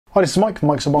Hi, this is Mike from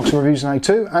Mike's Unboxing Reviews and How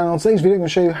To, and on today's video I'm going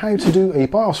to show you how to do a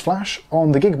BIOS flash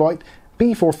on the Gigabyte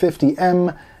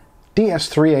B450M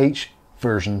DS3H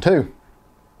version 2.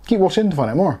 Keep watching to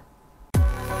find out more.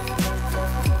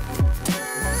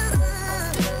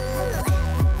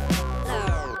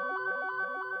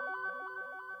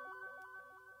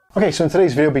 Okay, so in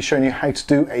today's video I'll be showing you how to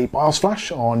do a BIOS flash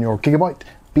on your Gigabyte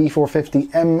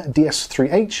B450M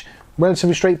DS3H.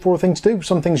 Relatively straightforward thing to do.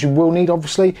 Some things you will need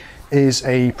obviously is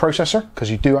a processor,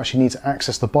 because you do actually need to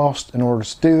access the BIOS in order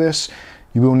to do this.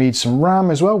 You will need some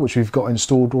RAM as well, which we've got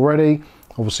installed already.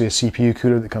 Obviously a CPU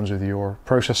cooler that comes with your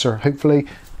processor, hopefully.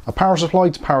 A power supply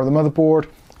to power the motherboard.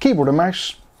 Keyboard and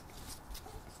mouse.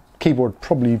 Keyboard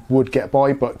probably would get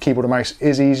by, but keyboard and mouse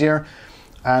is easier.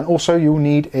 And also you'll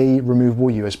need a removable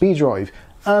USB drive,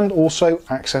 and also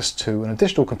access to an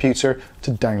additional computer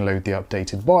to download the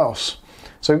updated BIOS.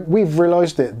 So we've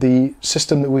realised that the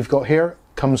system that we've got here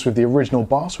comes with the original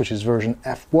BIOS, which is version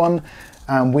F1,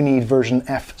 and we need version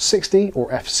F60 or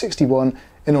F61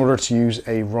 in order to use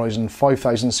a Ryzen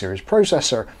 5000 series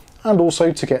processor, and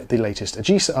also to get the latest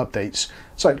AGESA updates.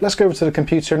 So let's go over to the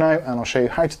computer now and I'll show you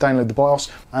how to download the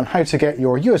BIOS and how to get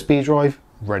your USB drive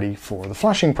ready for the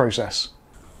flashing process.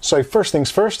 So first things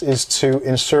first is to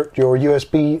insert your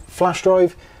USB flash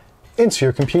drive into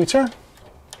your computer.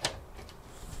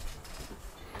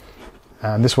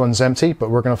 And this one's empty,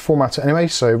 but we're going to format it anyway.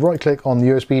 So right click on the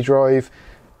USB drive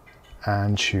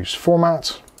and choose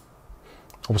format.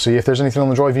 Obviously if there's anything on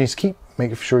the drive you need to keep,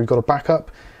 make sure you've got a backup,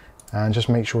 and just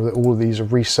make sure that all of these are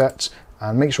reset,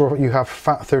 and make sure you have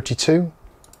FAT32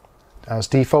 as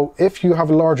default. If you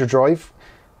have a larger drive,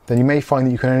 then you may find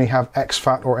that you can only have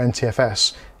exFAT or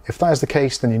NTFS. If that is the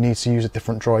case, then you need to use a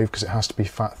different drive because it has to be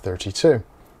FAT32.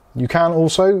 You can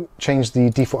also change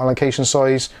the default allocation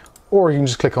size, or you can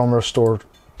just click on Restore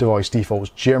Device Defaults.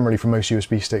 Generally for most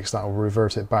USB sticks that will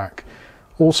revert it back.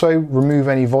 Also remove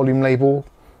any volume label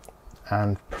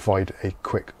and provide a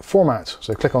quick format.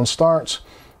 So click on Start,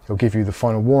 it'll give you the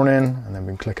final warning, and then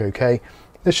we can click OK.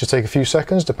 This should take a few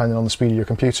seconds depending on the speed of your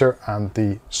computer and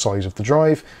the size of the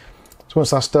drive. So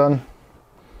once that's done,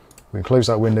 we can close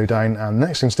that window down, and the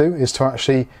next thing to do is to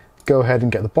actually go ahead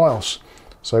and get the BIOS.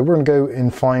 So we're going to go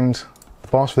and find the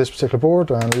BIOS for this particular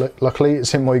board, and luckily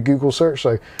it's in my Google search,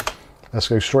 so let's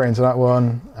go straight into that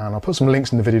one, and I'll put some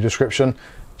links in the video description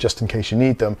just in case you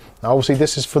need them. Now obviously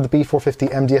this is for the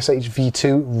B450M DS3H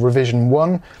V2 revision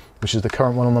 1, which is the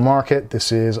current one on the market.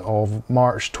 This is of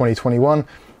March 2021.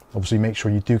 Obviously make sure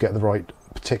you do get the right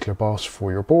particular BIOS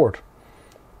for your board.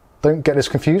 Don't get this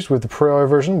confused with the prior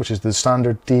version, which is the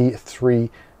standard DS3H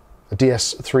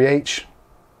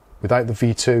without the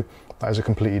V2. That is a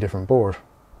completely different board.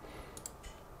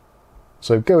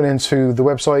 So going into the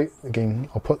website, again,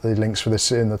 I'll put the links for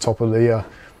this in the top of the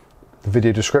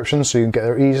video description so you can get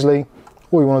there easily.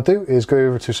 All you want to do is go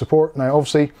over to support. Now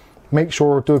obviously make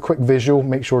sure, do a quick visual,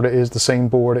 make sure that it is the same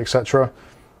board, etc.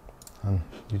 And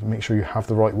you make sure you have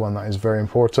the right one, that is very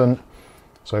important.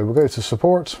 So we'll go to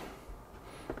support.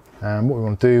 And what we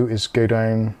want to do is go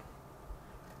down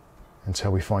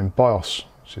until we find BIOS.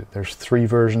 So there's 3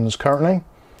 versions currently.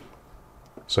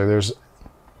 So there's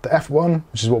the F1,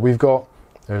 which is what we've got.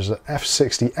 There's the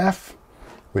F60F,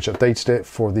 which updated it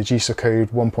for the AGESA code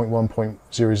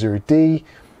 1.1.00D.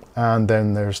 And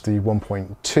then there's the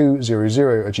 1.200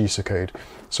 AGESA code.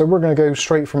 So we're going to go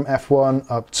straight from F1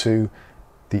 up to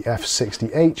the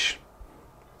F60H.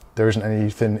 There isn't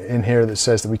anything in here that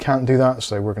says that we can't do that,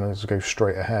 so we're going to go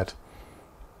straight ahead.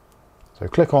 So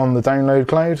click on the download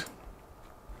cloud,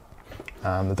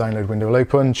 and the download window will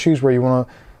open. Choose where you want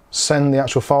to send the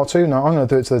actual file to. Now I'm going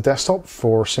to do it to the desktop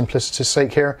for simplicity's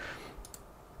sake here.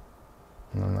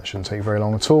 And that shouldn't take very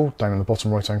long at all. Down in the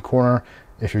bottom right hand corner,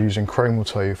 if you're using Chrome, will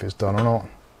tell you if it's done or not.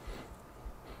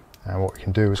 And what we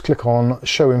can do is click on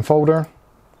Show in Folder.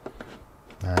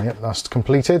 And yep, that's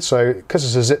completed. So because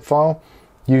it's a zip file,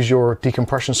 use your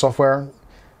decompression software.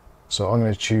 So I'm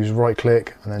going to choose right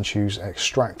click and then choose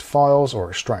Extract Files or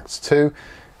Extract To.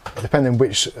 Depending on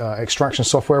which extraction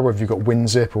software, whether you've got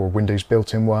WinZip or Windows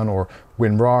built-in one or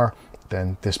WinRAR,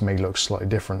 then this may look slightly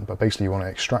different. But basically you want to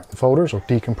extract the folders or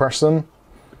decompress them,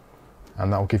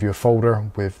 and that will give you a folder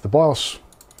with the BIOS.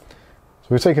 So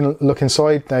we're taking a look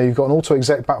inside. Now you've got an auto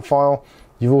exec bat file.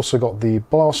 You've also got the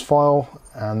BIOS file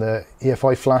and the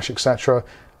EFI flash, etc.,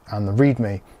 and the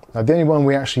README. Now the only one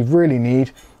we actually really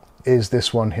need is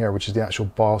this one here, which is the actual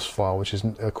BIOS file, which is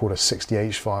called a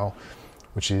 60H file,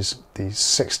 which is the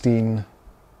 16.384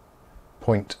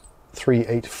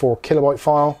 kilobyte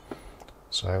file.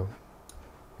 So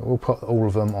we'll put all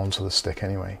of them onto the stick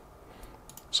anyway.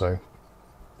 So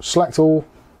select all,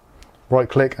 right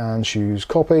click and choose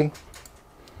copy.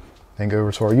 Then go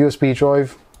over to our USB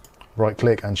drive, right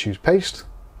click and choose paste.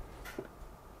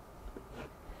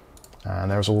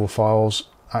 And there's all the files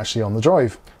actually on the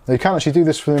drive. Now you can actually do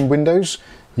this within Windows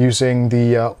using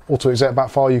the auto exec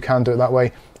bat file. You can do it that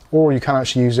way, or you can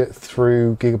actually use it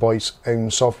through Gigabyte's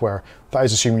own software. That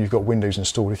is assuming you've got Windows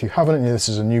installed. If you haven't, and this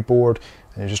is a new board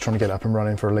and you're just trying to get it up and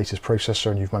running for a latest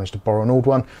processor and you've managed to borrow an old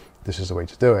one, this is the way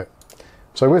to do it.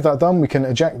 So with that done, we can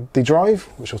eject the drive,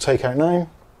 which we'll take out now.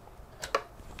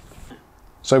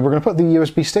 So we're going to put the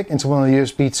USB stick into one of the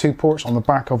USB 2 ports on the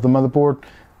back of the motherboard,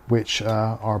 which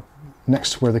are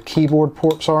next to where the keyboard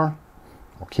ports are,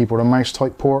 or keyboard and mouse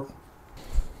type port.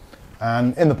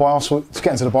 And in the BIOS, to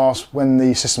get into the BIOS, when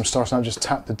the system starts now, just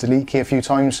tap the delete key a few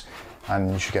times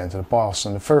and you should get into the BIOS.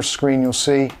 And the first screen you'll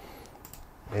see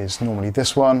is normally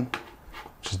this one,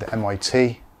 which is the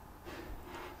MIT.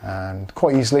 And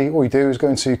quite easily, all you do is go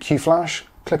into QFlash,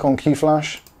 click on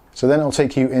QFlash. So then it'll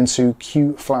take you into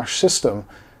QFlash system.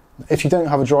 If you don't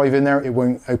have a drive in there, it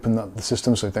won't open up the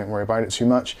system, so don't worry about it too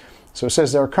much. So it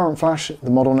says there current flash, the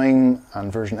model name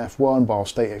and version F1,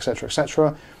 BIOS date,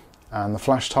 etc., and the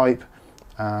flash type.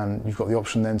 And you've got the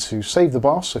option then to save the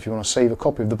BIOS. So if you want to save a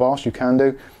copy of the BIOS, you can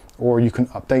do, or you can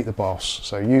update the BIOS.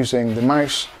 So using the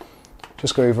mouse,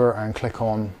 just go over and click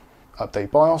on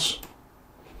Update BIOS.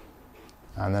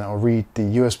 And then I'll read the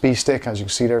USB stick. As you can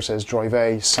see there, it says drive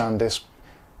A, SanDisk,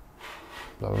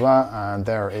 blah, blah, blah. And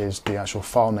there is the actual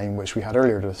file name, which we had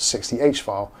earlier, the 60H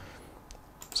file.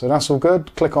 So that's all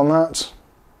good. Click on that.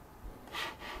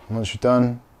 And once you're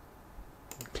done,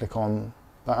 click on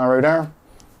that arrow there.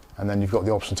 And then you've got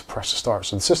the option to press to start.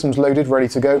 So the system's loaded, ready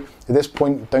to go. At this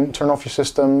point, don't turn off your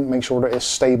system. Make sure that it's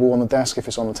stable on the desk if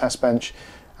it's on the test bench.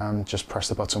 And just press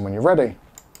the button when you're ready.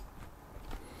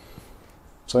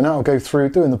 So now I'll go through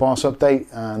doing the BIOS update,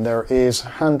 and there is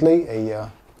handily a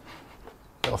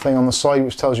little thing on the side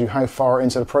which tells you how far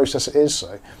into the process it is.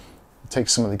 So it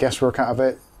takes some of the guesswork out of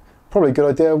it. Probably a good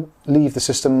idea, leave the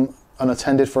system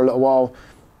unattended for a little while,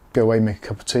 go away, make a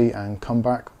cup of tea and come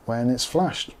back when it's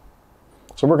flashed.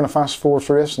 So we're going to fast forward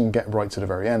through this and get right to the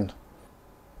very end.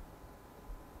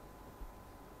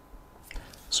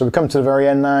 So we come to the very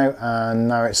end now, and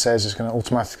now it says it's going to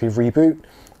automatically reboot.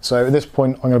 So at this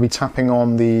point I'm going to be tapping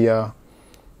on the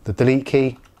delete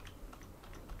key.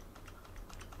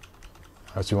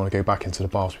 As we want to go back into the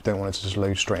BIOS, we don't want it to just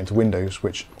load straight into Windows,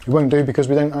 which we won't do because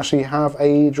we don't actually have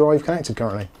a drive connected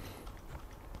currently.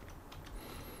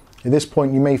 At this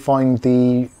point you may find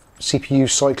the CPU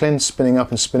cycling, spinning up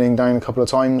and spinning down a couple of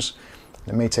times.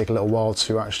 It may take a little while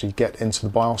to actually get into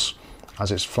the BIOS as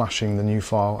it's flashing the new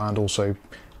file, and also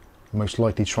most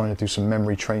likely trying to do some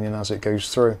memory training as it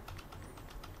goes through.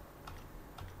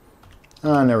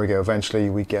 And there we go,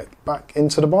 eventually we get back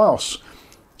into the BIOS.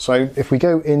 So if we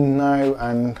go in now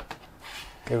and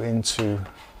go into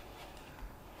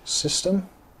System,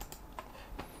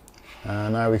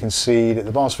 and now we can see that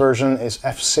the BIOS version is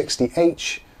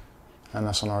F60H, and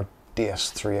that's on our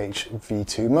DS3H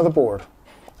V2 motherboard.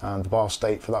 And the BIOS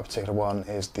date for that particular one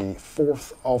is the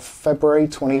 4th of February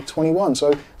 2021.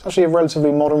 So it's actually a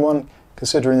relatively modern one,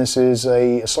 considering this is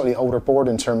a slightly older board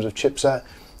in terms of chipset.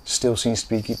 Still seems to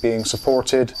be being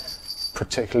supported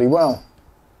particularly well.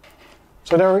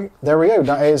 So there we go.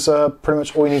 That is pretty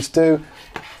much all you need to do.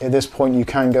 At this point you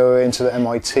can go into the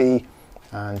MIT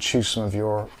and choose some of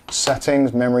your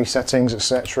settings, memory settings,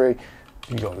 etc.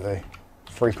 You've got the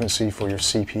frequency for your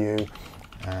CPU,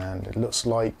 and it looks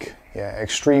like, yeah,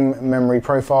 extreme memory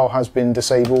profile has been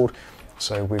disabled,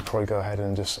 so we'd probably go ahead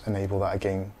and just enable that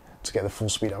again to get the full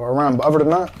speed of our RAM. But other than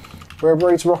that, we're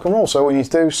ready to rock and roll. So all you need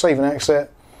to do, save and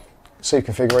exit, save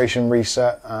configuration,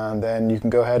 reset, and then you can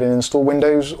go ahead and install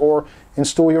Windows or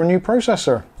install your new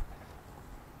processor.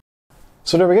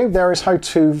 So there we go, there is how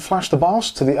to flash the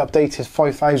BIOS to the updated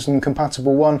 5000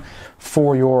 compatible one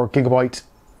for your Gigabyte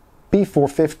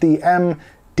B450M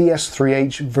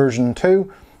DS3H version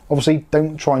 2. Obviously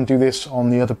don't try and do this on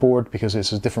the other board because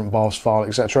it's a different BIOS file,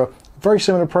 etc. Very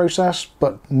similar process,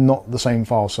 but not the same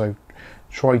file, so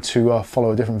try to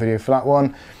follow a different video for that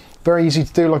one. Very easy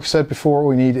to do, like I said before.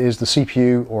 All you need is the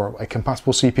CPU or a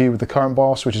compatible CPU with the current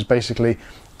BIOS, which is basically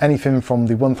anything from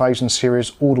the 1000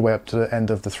 series all the way up to the end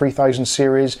of the 3000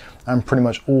 series, and pretty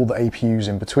much all the APUs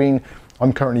in between.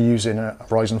 I'm currently using a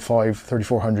Ryzen 5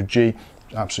 3400G,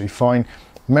 absolutely fine.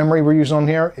 Memory we're using on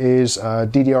here is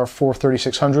DDR4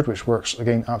 3600, which works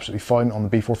again absolutely fine on the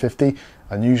B450,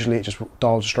 and usually it just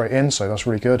dials straight in, so that's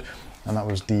really good. And that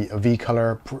was the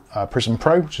V-Color Prism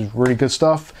Pro, which is really good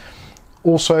stuff.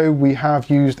 Also, we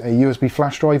have used a USB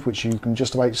flash drive, which you can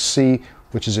just about see,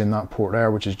 which is in that port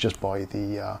there, which is just by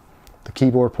the the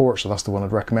keyboard port, so that's the one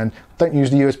I'd recommend. Don't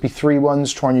use the USB 3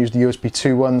 ones, try and use the USB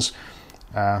 2 ones.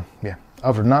 Yeah,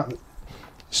 other than that,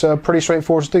 it's pretty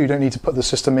straightforward to do. You don't need to put the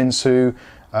system into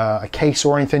a case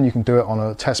or anything. You can do it on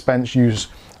a test bench, use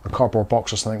a cardboard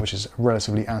box or something which is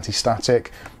relatively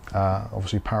anti-static.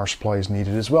 Obviously power supply is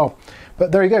needed as well.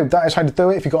 But there you go, that is how to do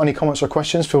it. If you've got any comments or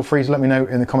questions, feel free to let me know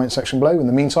in the comment section below. In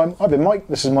the meantime, I've been Mike,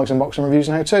 this is Mike's Unboxing Reviews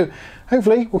and How To.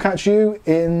 Hopefully we'll catch you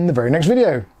in the very next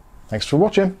video. Thanks for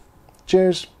watching.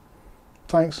 Cheers.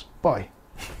 Thanks. Bye.